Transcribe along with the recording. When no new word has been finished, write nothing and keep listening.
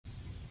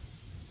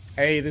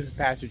Hey, this is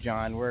Pastor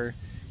John. We're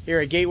here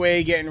at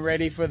Gateway getting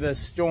ready for the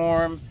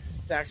storm.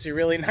 It's actually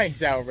really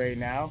nice out right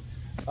now,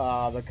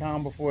 the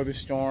calm before the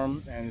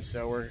storm, and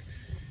so we're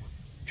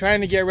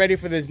trying to get ready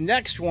for this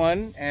next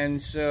one. And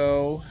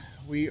so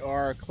we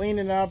are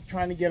cleaning up,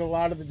 trying to get a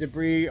lot of the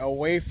debris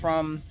away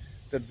from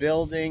the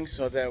building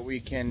so that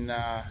we can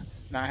not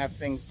have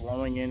things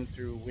blowing in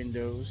through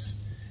windows.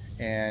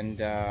 And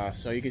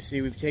so you can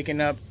see we've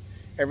taken up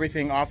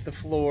everything off the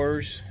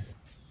floors.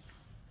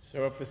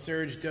 So if the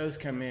surge does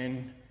come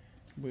in,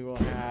 we will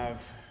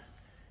have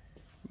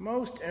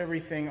most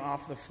everything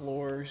off the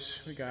floors.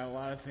 We got a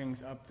lot of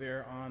things up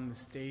there on the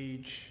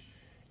stage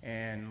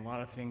and a lot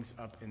of things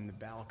up in the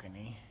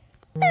balcony.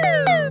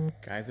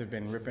 Guys have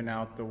been ripping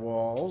out the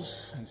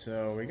walls, and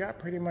so we got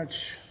pretty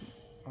much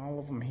all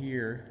of them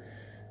here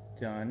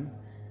done.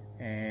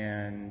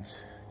 And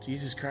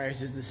Jesus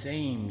Christ is the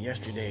same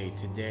yesterday,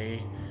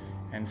 today,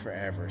 and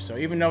forever. So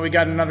even though we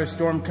got another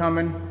storm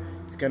coming,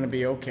 it's gonna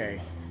be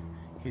okay.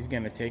 He's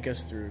gonna take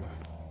us through.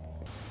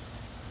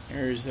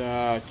 Here's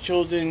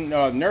children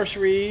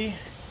nursery,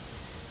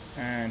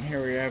 and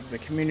here we have the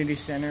community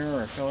center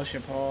or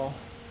fellowship hall.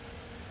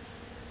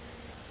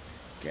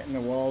 Getting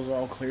the walls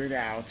all cleared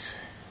out.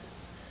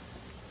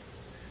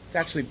 It's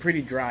actually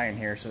pretty dry in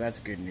here, so that's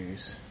good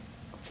news.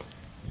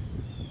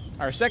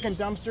 Our second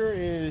dumpster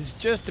is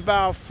just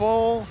about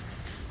full.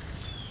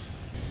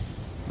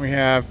 We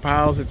have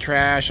piles of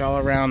trash all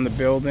around the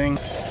building.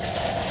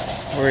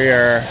 We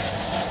are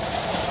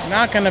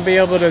not going to be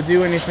able to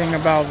do anything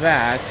about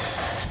that.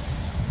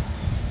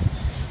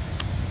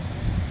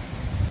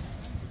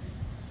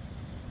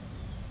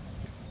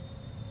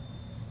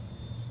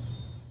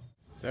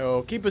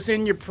 So keep us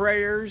in your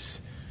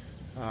prayers.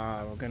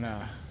 We're going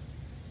to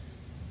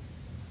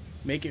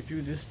make it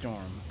through this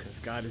storm because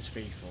God is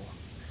faithful.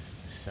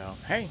 So,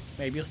 hey,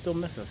 maybe you'll still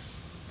miss us.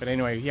 But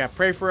anyway, yeah,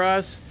 pray for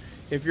us.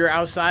 If you're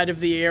outside of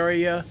the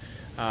area,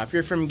 if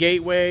you're from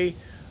Gateway,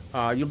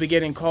 you'll be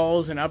getting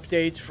calls and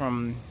updates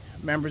from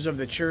members of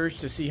the church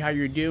to see how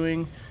you're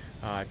doing.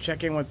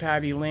 Check in with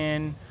Patty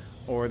Lynn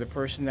or the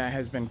person that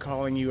has been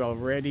calling you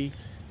already,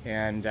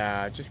 and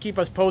just keep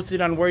us posted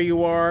on where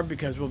you are,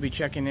 because we'll be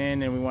checking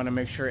in and we want to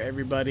make sure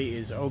everybody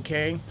is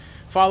okay.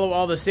 Follow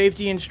all the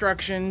safety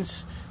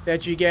instructions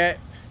that you get.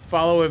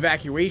 Follow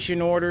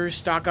evacuation orders,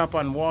 stock up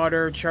on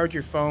water, charge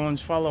your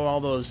phones, follow all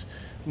those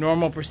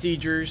normal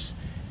procedures,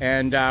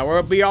 and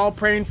we'll be all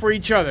praying for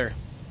each other.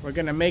 We're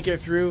gonna make it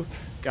through.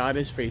 God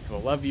is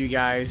faithful. Love you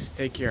guys.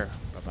 Take care.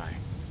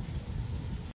 Bye-bye.